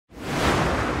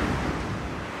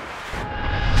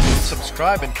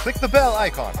subscribe and click the bell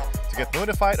icon to get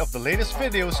notified of the latest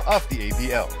videos of the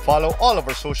ABL. Follow all of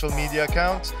our social media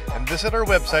accounts and visit our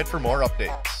website for more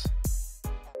updates.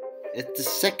 It's the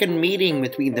second meeting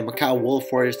between the Macau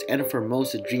Wolf Warriors and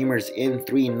Formosa Dreamers in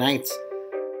 3 nights.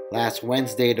 Last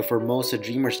Wednesday, the Formosa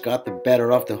Dreamers got the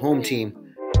better of the home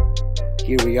team.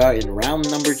 Here we are in round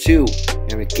number 2,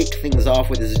 and we kick things off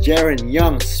with this Jaren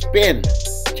Young spin.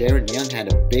 Jaren Young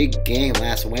had a big game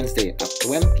last Wednesday, a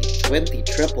 20-20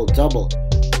 triple-double.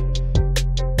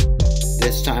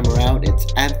 This time around, it's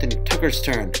Anthony Tucker's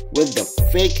turn with the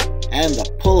fake and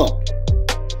the pull-up.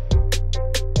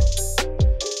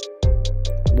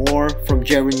 More from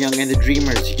Jaren Young and the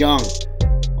Dreamers. Young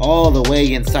all the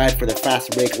way inside for the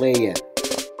fast break lay-in.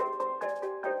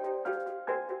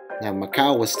 Now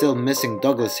Macau was still missing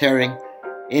Douglas Herring.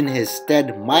 In his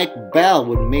stead, Mike Bell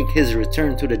would make his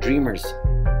return to the Dreamers.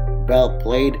 Bell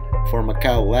played for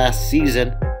Macau last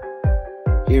season.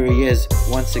 Here he is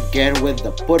once again with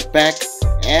the putback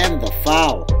and the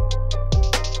foul.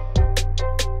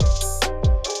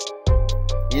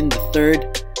 In the third,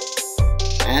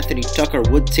 Anthony Tucker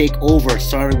would take over,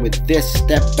 starting with this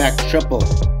step back triple.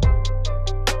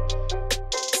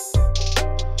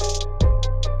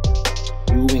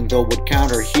 Ewing though would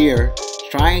counter here,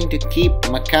 trying to keep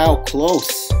Macau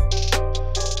close.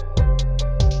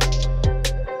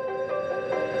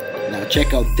 Now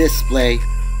check out this play.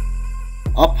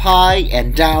 Up high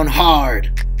and down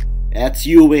hard. That's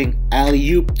Ewing,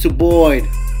 alley-oop to Boyd.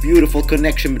 Beautiful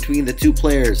connection between the two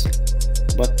players.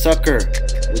 But Tucker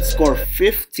would score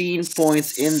 15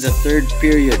 points in the third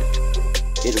period.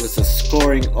 It was a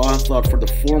scoring onslaught for the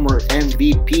former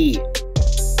MVP.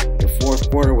 The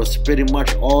fourth quarter was pretty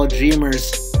much all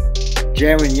Dreamers.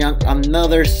 Jaren Young,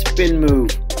 another spin move.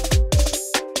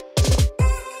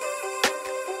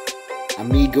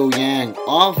 Amigo Yang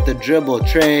off the dribble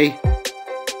tray.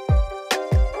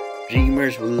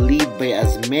 Dreamers will lead by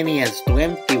as many as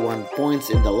 21 points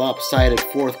in the lopsided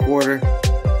fourth quarter.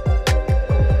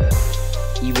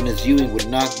 Even as Ewing would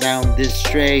knock down this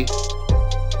tray,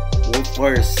 Wolf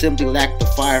Warriors simply lacked the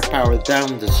firepower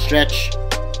down the stretch.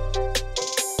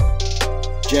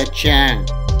 Jet Chang,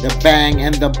 the bang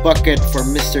and the bucket for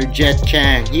Mr. Jet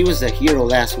Chang. He was a hero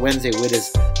last Wednesday with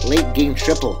his late game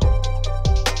triple.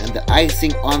 And the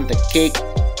icing on the cake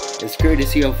is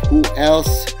courtesy of who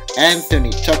else?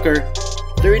 Anthony Tucker.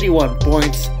 31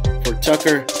 points for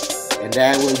Tucker, and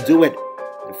that will do it.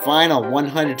 The final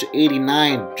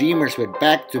 100-89, Dreamers with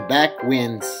back-to-back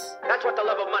wins. That's what the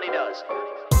love of money does.